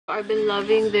I've been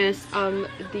loving this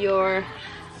Dior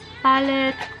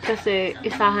palette kasi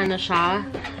isahan na siya.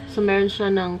 So, meron siya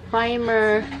ng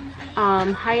primer,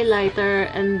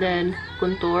 highlighter, and then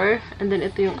contour. And then,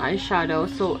 ito yung eyeshadow.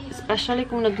 So, especially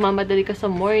kung nagmamadali ka sa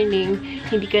morning,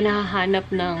 hindi ka nahahanap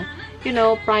ng, you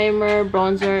know, primer,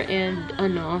 bronzer, and,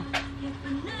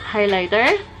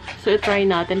 highlighter. So, try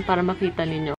natin para makita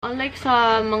ninyo. Unlike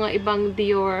sa mga ibang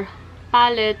Dior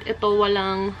palette, ito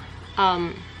walang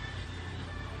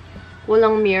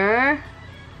mirror.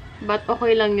 But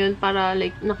okay lang yun para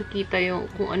like nakikita yung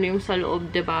kung ano yung sa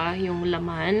loob, 'di ba? Yung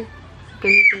laman.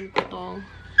 Gamitin ko tong.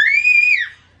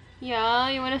 Yeah,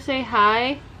 you wanna say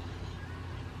hi?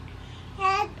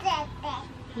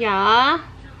 Yeah.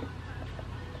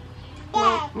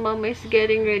 Mama is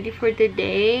getting ready for the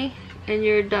day and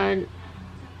you're done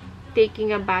taking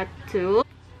a bath too.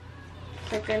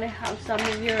 So can I have some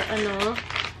of your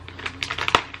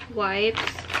wipes?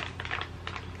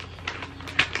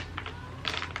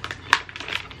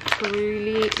 So,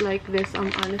 really like this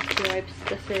honest wipes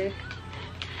kasi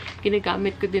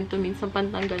ginagamit ko din to minsan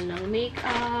pantanggal ng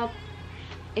makeup.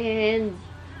 And,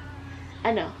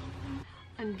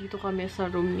 andito kami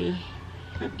sa room ni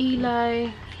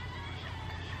Eli.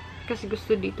 Kasi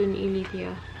gusto dito ni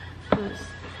Elitia. Tapos,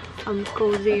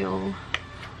 cozy yung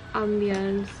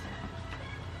ambience.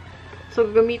 So,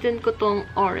 gagamitin ko tong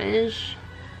orange.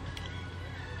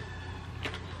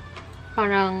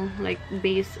 Parang, like,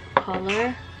 base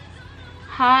color.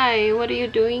 Hi, what are you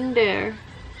doing there?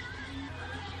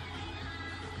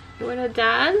 You wanna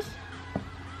dance?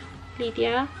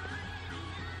 Lydia?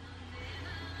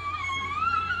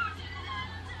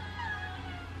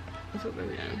 So,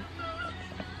 ganyan.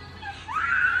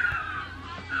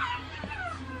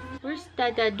 Where's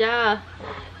da-da-da?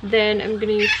 Then, I'm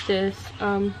gonna use this,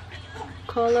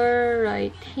 color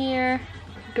right here.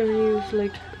 I'm gonna use,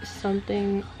 like,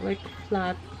 something, like,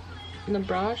 flat in the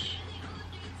brush.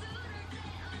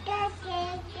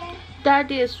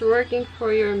 Daddy is working for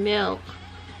your milk.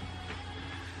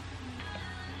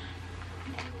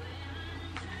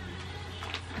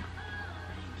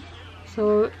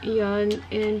 So, yan.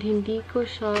 And hindi ko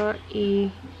siya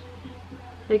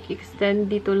like,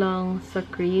 extend dito lang sa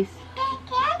crease.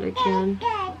 Like, yan.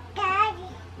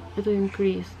 Ito yung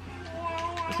crease.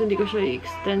 So, hindi ko siya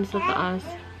i-extend sa taas.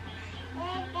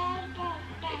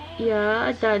 Yeah,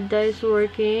 Dada is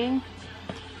working.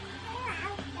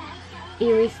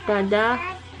 Iris Dada.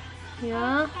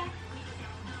 Yeah.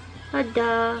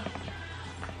 Dada.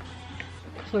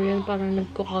 So, yan. Parang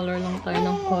nagko-color lang tayo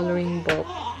ng coloring book.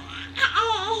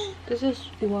 This is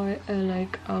why I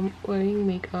like wearing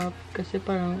makeup. Kasi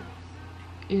parang,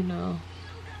 you know,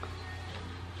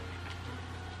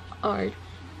 art.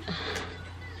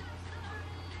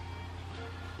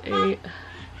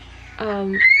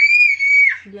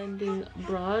 Blending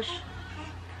brush.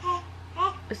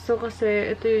 So,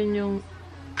 kasi, ito yun yung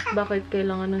bakit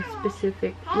kailangan ng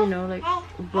specific, you know, like,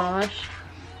 brush.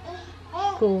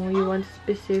 Kung you want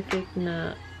specific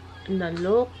na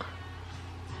look.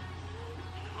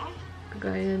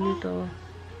 Gaya nito.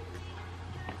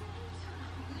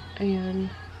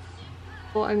 Ayan.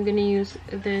 So, I'm gonna use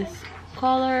this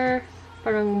color.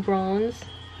 Parang bronze.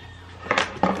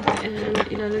 And,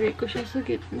 ilalagay ko siya sa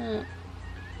gitna.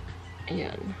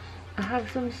 Ayan. I have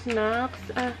some snacks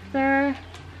after.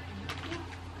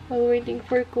 While waiting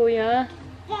for Kuya.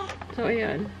 So,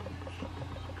 ayan.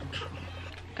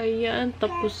 Ayan,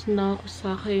 tapos na ako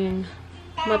sa aking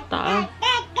mata.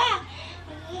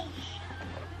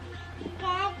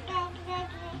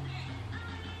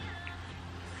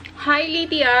 Hi,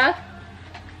 Lydia.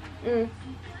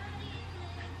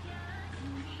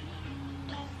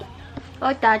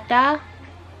 Oh, Tata.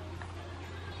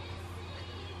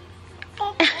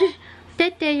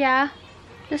 Tete, ya.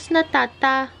 That's not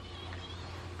Tata.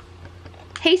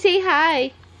 Hey, say hi.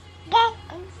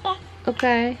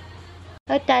 Okay.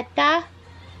 Oh, Tata.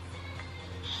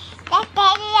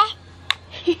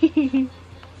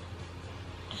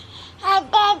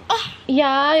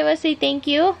 Yeah, you want to say thank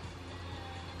you?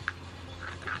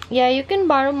 Yeah, you can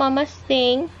borrow Mama's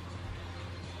thing.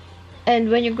 And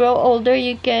when you grow older,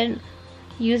 you can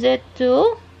use it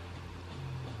too.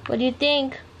 What do you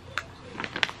think?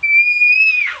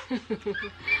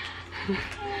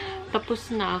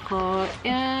 Tapos na ako.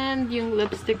 And yung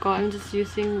lipstick ko, I'm just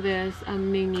using this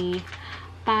mini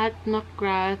Pat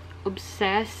McGrath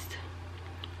Obsessed.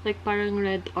 Like parang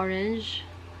red-orange.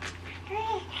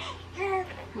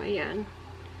 Ayan.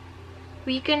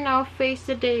 We can now face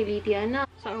the day, Lydia.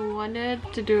 So I wanted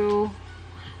to do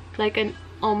like an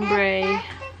ombre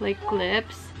like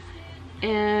lips.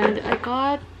 And I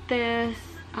got this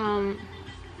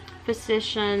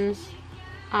Physicians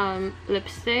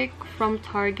lipstick from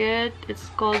Target. It's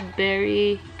called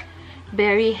Berry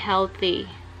Healthy.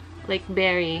 Like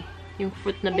berry. Yung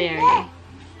fruit na berry.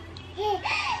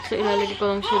 So, ilalagay ko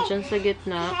lang siya dyan sa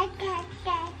gitna.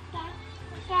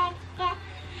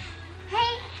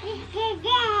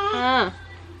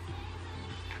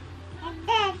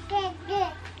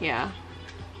 Yeah.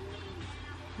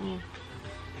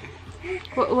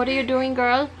 What are you doing,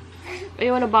 girl? Oh, you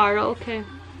wanna borrow? Okay.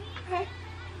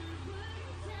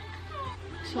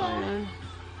 So, ayan.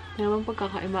 Yan naman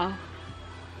pagkakaiba.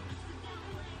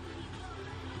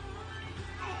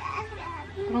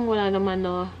 Parang wala naman,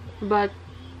 no? But,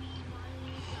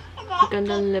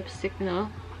 magandang lipstick, no?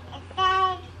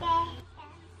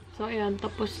 So, ayan.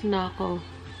 Tapos na ako.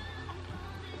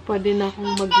 Pwede na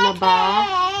akong maglaba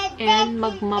and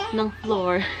magmop ng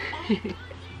floor.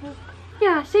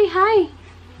 Yeah, say hi!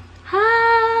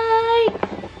 Hi!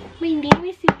 My name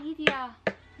is